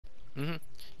Hmm.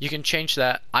 You can change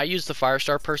that. I use the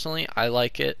Firestar personally. I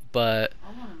like it, but I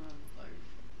want to run fire.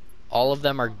 all of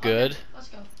them are Okay, good. let's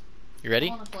go. You I ready?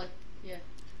 want to play. Yeah,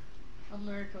 I'm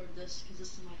gonna record this because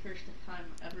this is my first time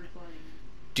ever playing.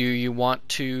 Do you want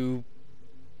to?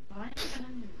 Am I even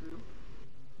in your group?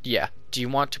 Yeah. Do you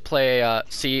want to play?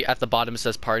 See, at the bottom it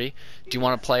says party. Do you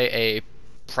want Yeah. to play a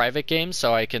private game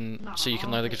No, so you I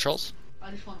can want learn to the play this. controls?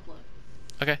 I just want to play.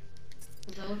 Okay.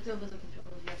 Because I looked over the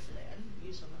controllers yesterday. I didn't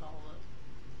use them at all,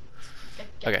 but I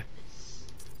got Okay. this.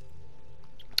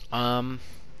 Um,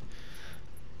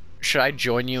 should I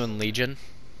join you in Legion?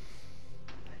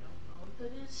 I don't know what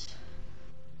that is.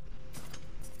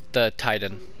 The So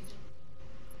Titan. Legion.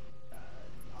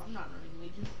 I'm not running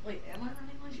Legion. Wait, am I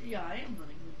running Legion? Yeah, I am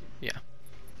running Legion. Yeah.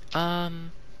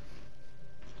 Um,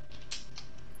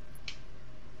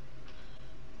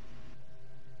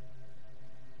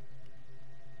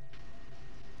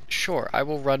 sure. I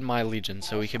will run my Legion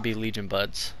so we can be Legion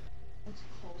buds. What's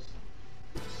called?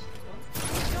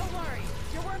 Don't worry,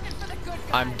 you're working for the good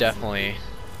I'm guys. definitely.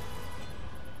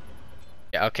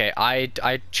 Yeah, okay, I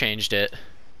changed it.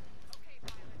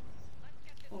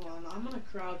 Hold on, I'm gonna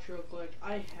crouch real quick.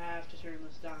 I have to turn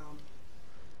this down.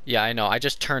 Yeah, I know. I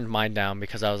just turned mine down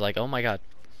because I was like, oh my god.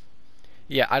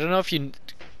 Yeah, I don't know if you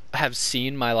have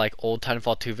seen my like old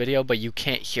Titanfall 2 video, but you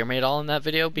can't hear me at all in that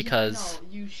video Yeah, I because know.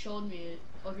 You showed me it.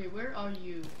 Okay, where are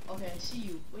you? Okay, I see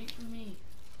you. Wait for me.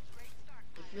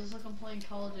 It feels like I'm playing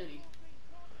Call of Duty.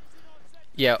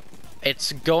 yeah,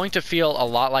 it's going to feel a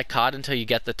lot like COD until you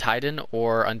get the Titan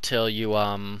or until you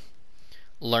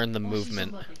learn the Oh, I see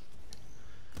movement. somebody.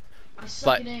 I suck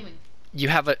But at aiming. you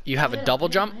Oh, have I a hit him. I double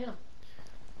hit him. jump. I hit him.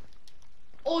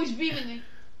 Oh, he's beaming me.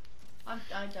 I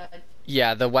died.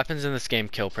 Yeah, the weapons in this game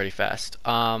kill pretty fast.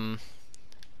 And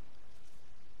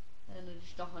I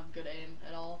just don't have good aim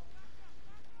at all.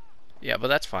 Yeah, but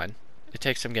that's fine. It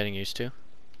takes some getting used to.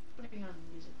 Putting on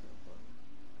music real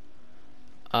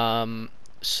quick.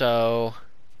 So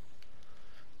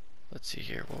let's see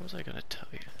here. What was I gonna tell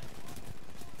you?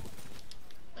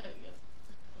 There we go.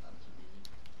 Put on some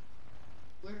music.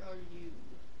 Where are you?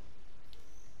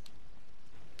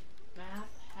 Map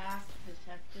hack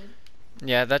detected.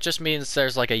 Yeah, that just means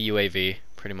there's like a UAV,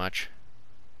 pretty much.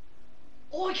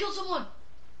 Oh, I killed someone!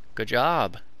 Good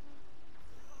job.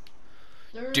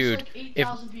 There's Dude, like if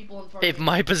 8,000 people in front of if me.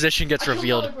 my position I gets killed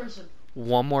revealed another person.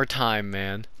 one more time,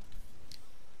 man.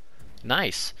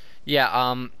 Nice.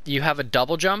 Yeah, you have a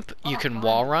double jump, you Oh, can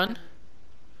wall run.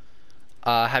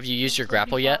 behind me. Have you used your What flippy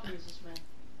grapple yet? floppy is this, man?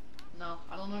 No,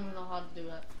 I don't even know how to do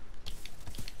that.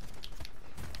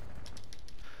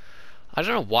 I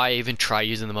don't know why I even try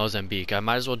using the Mozambique. I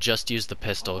might as well just use the I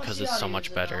pistol wanna because see it's how so to much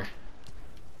use it better.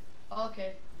 now.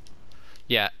 Okay.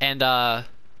 Yeah, and I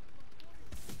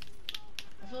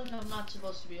feel like I'm not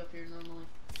supposed to be up here normally.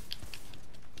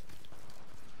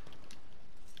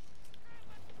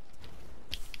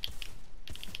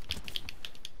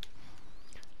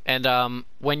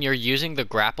 when you're using the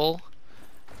grapple,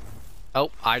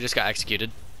 oh, I just got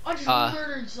executed. I just Uh,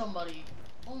 murdered somebody.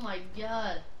 Oh my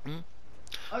god. hmm?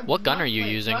 Are What gun are you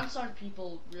wait, using? grunts aren't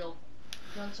people real.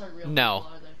 Grunts aren't real No,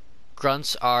 people, are they?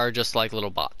 grunts are just like little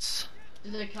bots.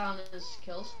 Do they count as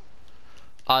kills?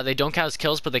 They don't count as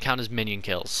kills, but they count as minion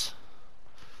kills,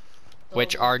 Those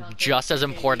which don't are count towards just as KD.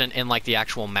 important in like the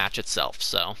actual match itself.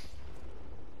 So,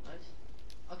 Nice.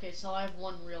 Okay, so I have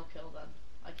one real kill then.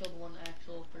 I killed one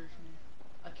actual person.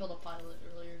 I killed a pilot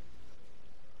earlier.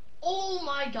 Oh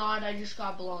my god, I just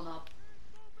got blown up.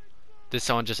 did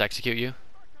someone just execute you?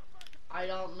 I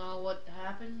don't know what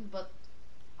happened, but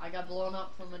I got blown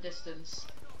up from a distance.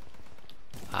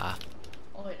 Ah,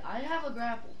 Oh wait, I have a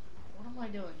grapple. What am I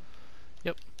doing?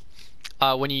 yep.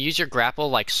 When you use your grapple,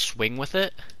 like swing with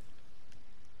it,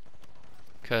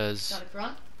 cause Got a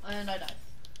grunt, and I died.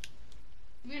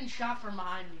 I'm getting shot from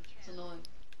behind me. It's annoying.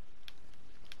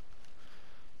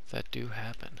 that do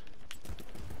happen.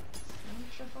 Can you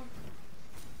shut up?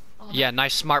 Oh, Yeah,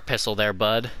 nice smart pistol there,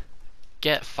 bud.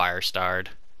 Get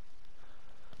fire-starred.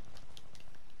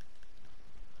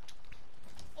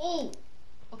 Oh!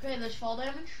 Okay, there's fall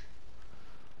damage.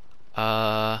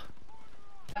 Uh,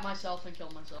 Hit myself and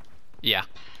kill myself. yeah,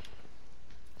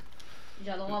 You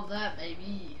gotta love that,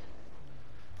 baby.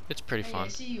 it's pretty Hey, fun. I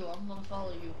see you. I'm gonna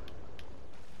follow you.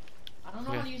 I don't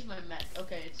know how to use my mech.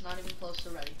 Okay, it's not even close to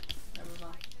ready. Never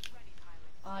mind.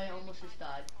 I almost just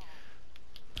died.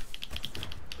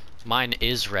 Mine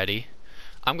is ready.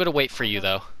 I'm gonna wait for you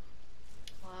though.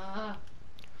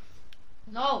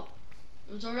 No!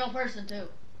 It was a real person too.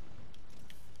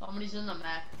 Somebody's in the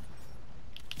mech.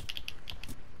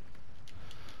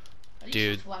 How do you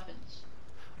Dude. switch weapons?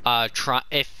 Try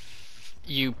if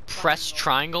You press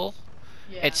triangle.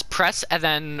 Yeah. It's press and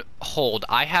then hold.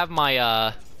 I have my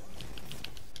Oh,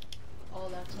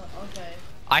 that's okay.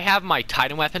 I have my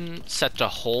Titan weapon set to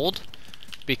hold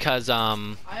because I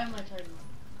have my Titan.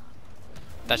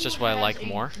 that's just what I like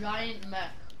more. Giant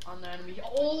mech on the enemy.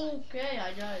 Okay,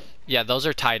 I died. Yeah, those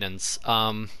are Titans.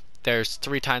 There's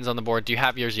 3 Titans on the board. Do you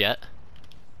have yours yet?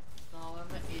 No,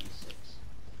 I'm at 86.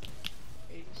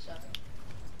 87.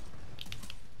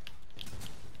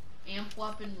 Amp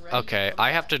weapon ready. Okay,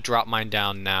 I have to drop mine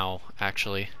down now,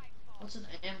 actually. What's an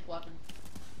amp weapon?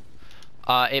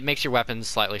 It makes your weapons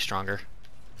slightly stronger.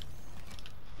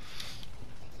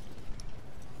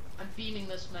 I'm beaming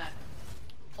this mech.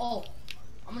 Oh,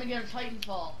 I'm gonna get a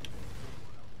Titanfall.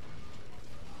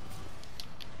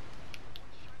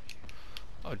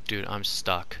 Oh, dude, I'm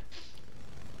stuck.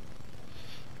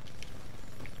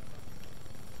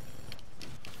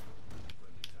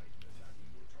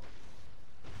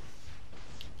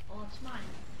 Oh, it's mine.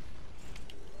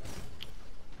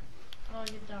 How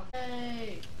do I get down?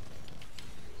 Hey!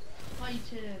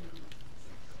 Titan!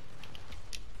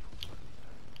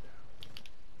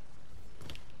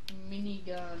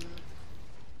 Minigun.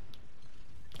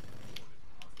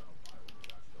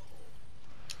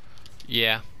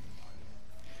 Yeah.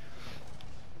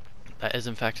 That is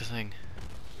in fact a thing.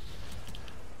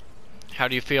 How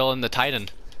do you feel in the Titan?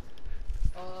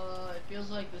 It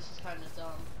feels like this is kind of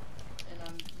dumb. And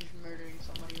I'm just murdering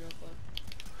somebody real quick.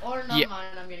 Or not Yeah.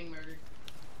 mine, I'm getting murdered.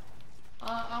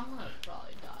 I'm gonna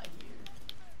probably die here.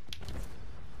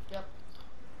 Yep.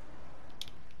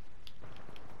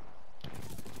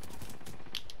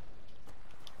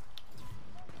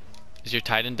 Is your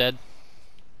Titan dead?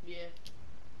 Yeah.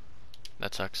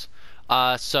 That sucks.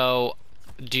 So,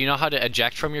 do you know how to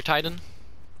eject from your Titan?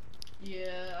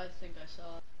 Yeah, I think I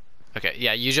saw it. Okay,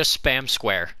 yeah, you just spam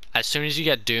square. As soon as you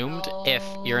get doomed, if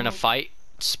you're in a No. fight,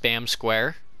 spam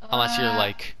square. Unless you're, Ah.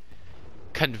 like,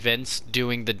 convinced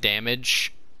doing the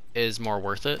damage is more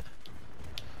worth it.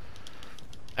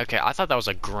 Okay, I thought that was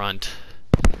a grunt.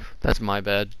 That's my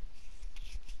bad.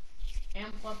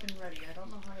 Amp weapon ready. I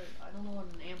don't know how to. I don't know what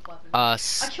an amp weapon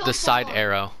is. The side someone.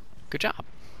 arrow. Good job.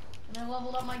 And I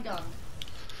leveled up my gun.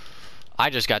 I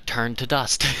just got turned to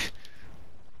dust.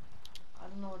 I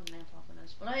don't know what an amp weapon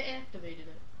is, but I activated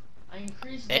it. I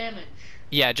increased It- damage.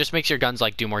 Yeah, it just makes your guns,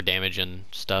 like, do more damage and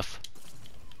stuff.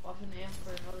 Weapon amp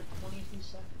for another 22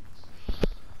 seconds.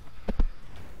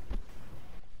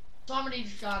 Somebody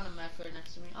just got in a mech right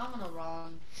next to me. I'm gonna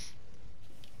run.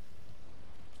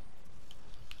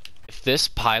 If this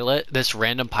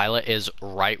random pilot is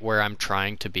right where I'm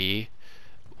trying to be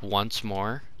once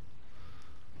more.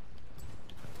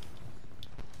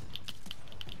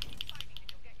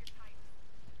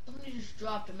 Somebody just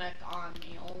dropped a mech on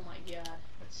me. Oh my god,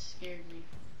 that scared me.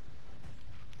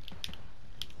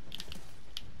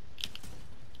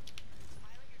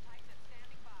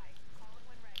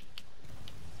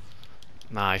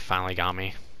 Nah, he finally got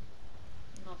me.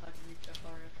 I don't know if I can reach that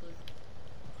far actually.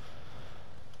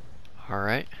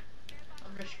 Alright.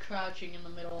 I'm just crouching in the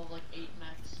middle of like 8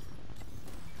 mechs.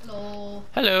 Hello.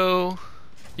 Hello!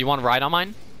 You want to ride on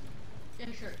mine? Yeah,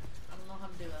 sure. I don't know how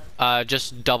to do that.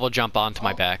 Just double jump onto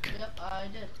my Oh, back. Yep, I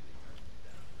did.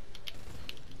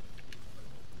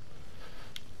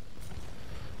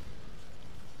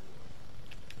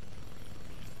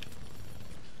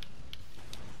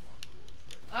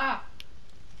 Ah!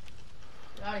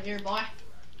 Get out of here, boy.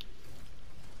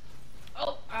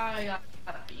 Oh, I got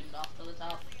beamed off to the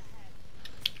top.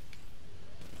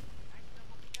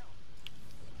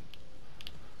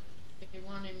 They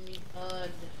wanted me,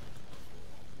 bud.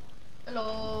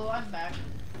 Hello, I'm back.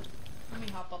 Let me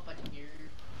hop up in here.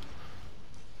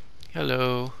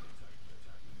 Hello.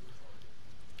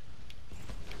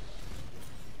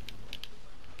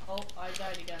 Oh, I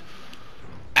died again.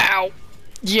 Ow!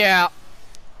 Yeah!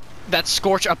 That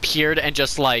scorch appeared and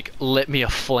just, like, lit me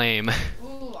aflame.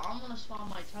 Ooh, I'm gonna spawn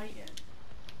my Titan.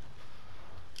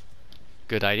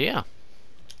 Good idea.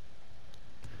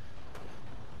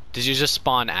 Did you just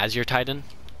spawn as your Titan?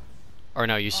 Or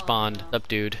no, you spawned no. up,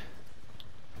 dude.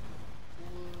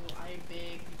 Ooh, I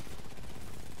big.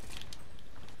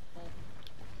 Oh,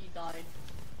 he died.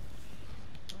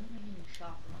 Where am I getting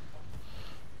shot from?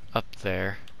 Up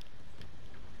there.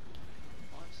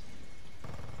 What?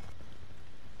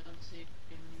 I don't see it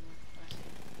anymore. I see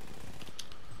it.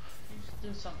 You just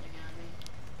do something at me.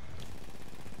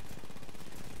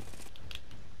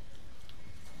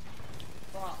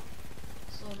 Wow.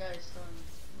 This little guy's throwing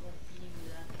little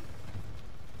beams at me.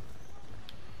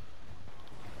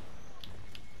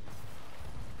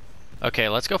 Okay,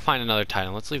 let's go find another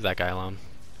Titan. Let's leave that guy alone.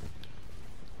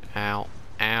 Ow.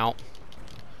 Ow.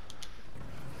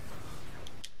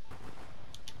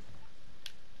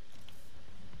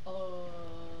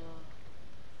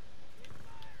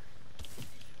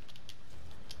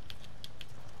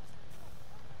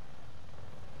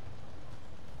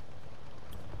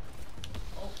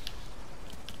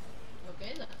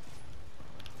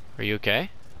 Are you okay?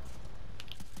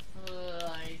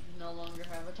 I no longer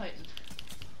have a Titan.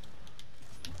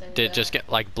 Did it just get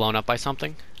like blown up by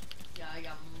something? Yeah, I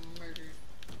got murdered.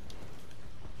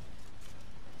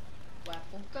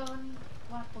 Waffle gun,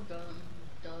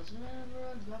 does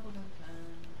whatever a grapple gun can.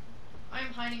 I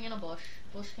am hiding in a bush.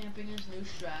 Bush camping is new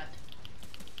strat.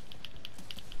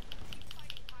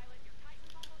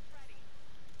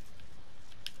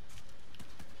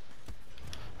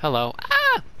 Hello.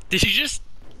 Ah! Did you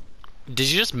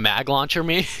just mag launcher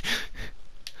me? I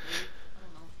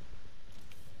don't know.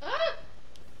 Ah!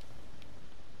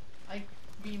 I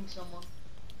beamed someone.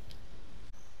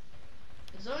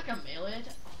 Is there like a melee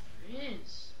attack? Oh, there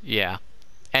is. Yeah.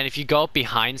 And if you go up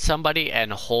behind somebody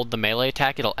and hold the melee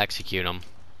attack, it'll execute them.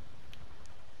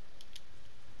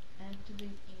 Activate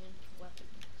and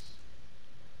weapons.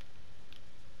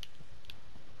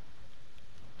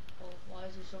 Oh, why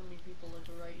is there so many people like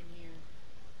right in here?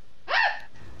 Ah!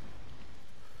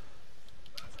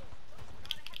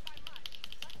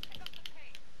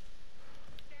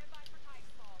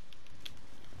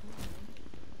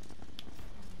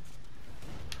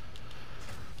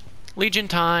 Legion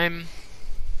time.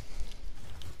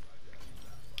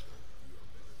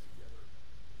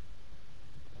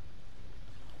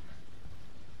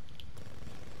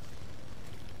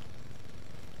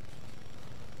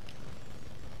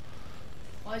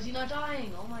 Why is he not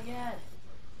dying? Oh my god.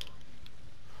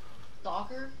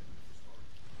 Stalker? Oh,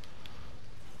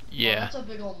 Yeah. that's a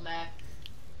big old mech.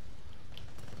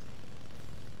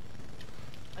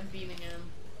 I'm beaming him.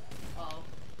 Uh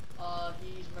oh.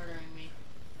 He's murdering me.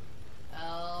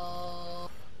 Oh.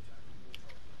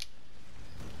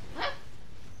 Huh?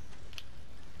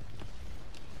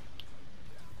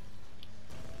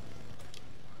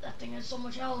 That thing has so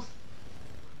much health.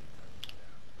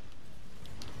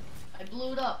 I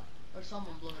blew it up. Or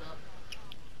someone blew it up.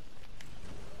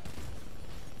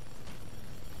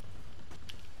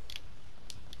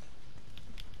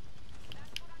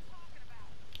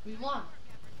 We won.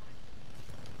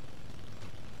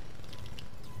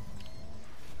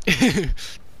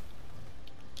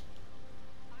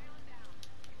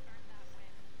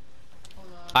 Oh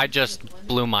no. I just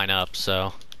blew mine up,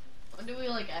 so. When do we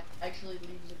like actually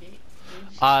leave the gate? Do we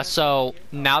just have to So leave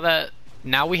here?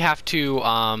 now we have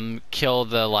to kill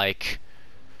the like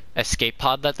escape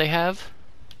pod that they have.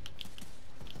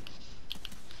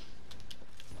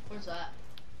 Where's that?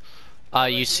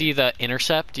 You Right see here? the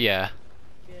intercept? Yeah,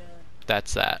 Yeah.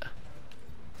 that's that.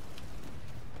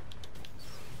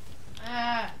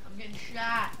 Ah, I'm getting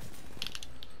shot.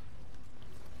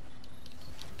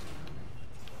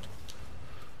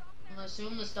 I'm gonna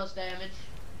assume this does damage.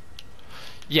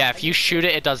 Yeah, if you shoot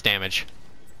it, it does damage.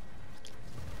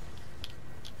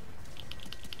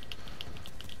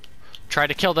 Try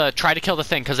to kill the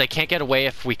thing, because they can't get away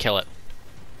if we kill it.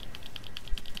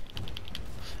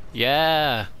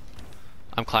 Yeah.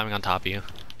 I'm climbing on top of you.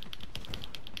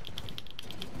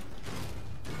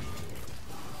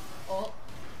 Oh,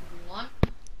 we won.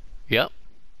 Yep.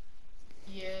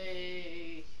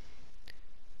 Yay.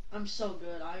 I'm so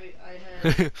good. I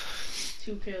had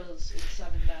 2 kills in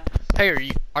 7 deaths.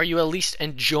 Hey, are you at least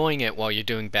enjoying it while you're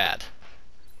doing bad?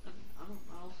 I don't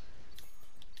know.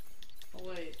 Oh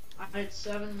wait, I had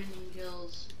 7 minion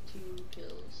kills, 2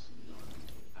 kills. No,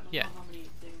 I don't Yeah. know how many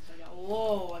things I got.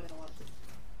 Whoa, I got a lot of things.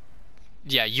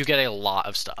 Yeah, you get a lot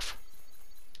of stuff.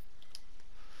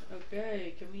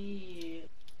 Okay, can we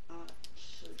not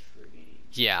search for games?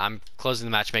 Yeah, I'm closing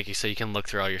the matchmaking so you can look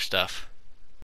through all your stuff.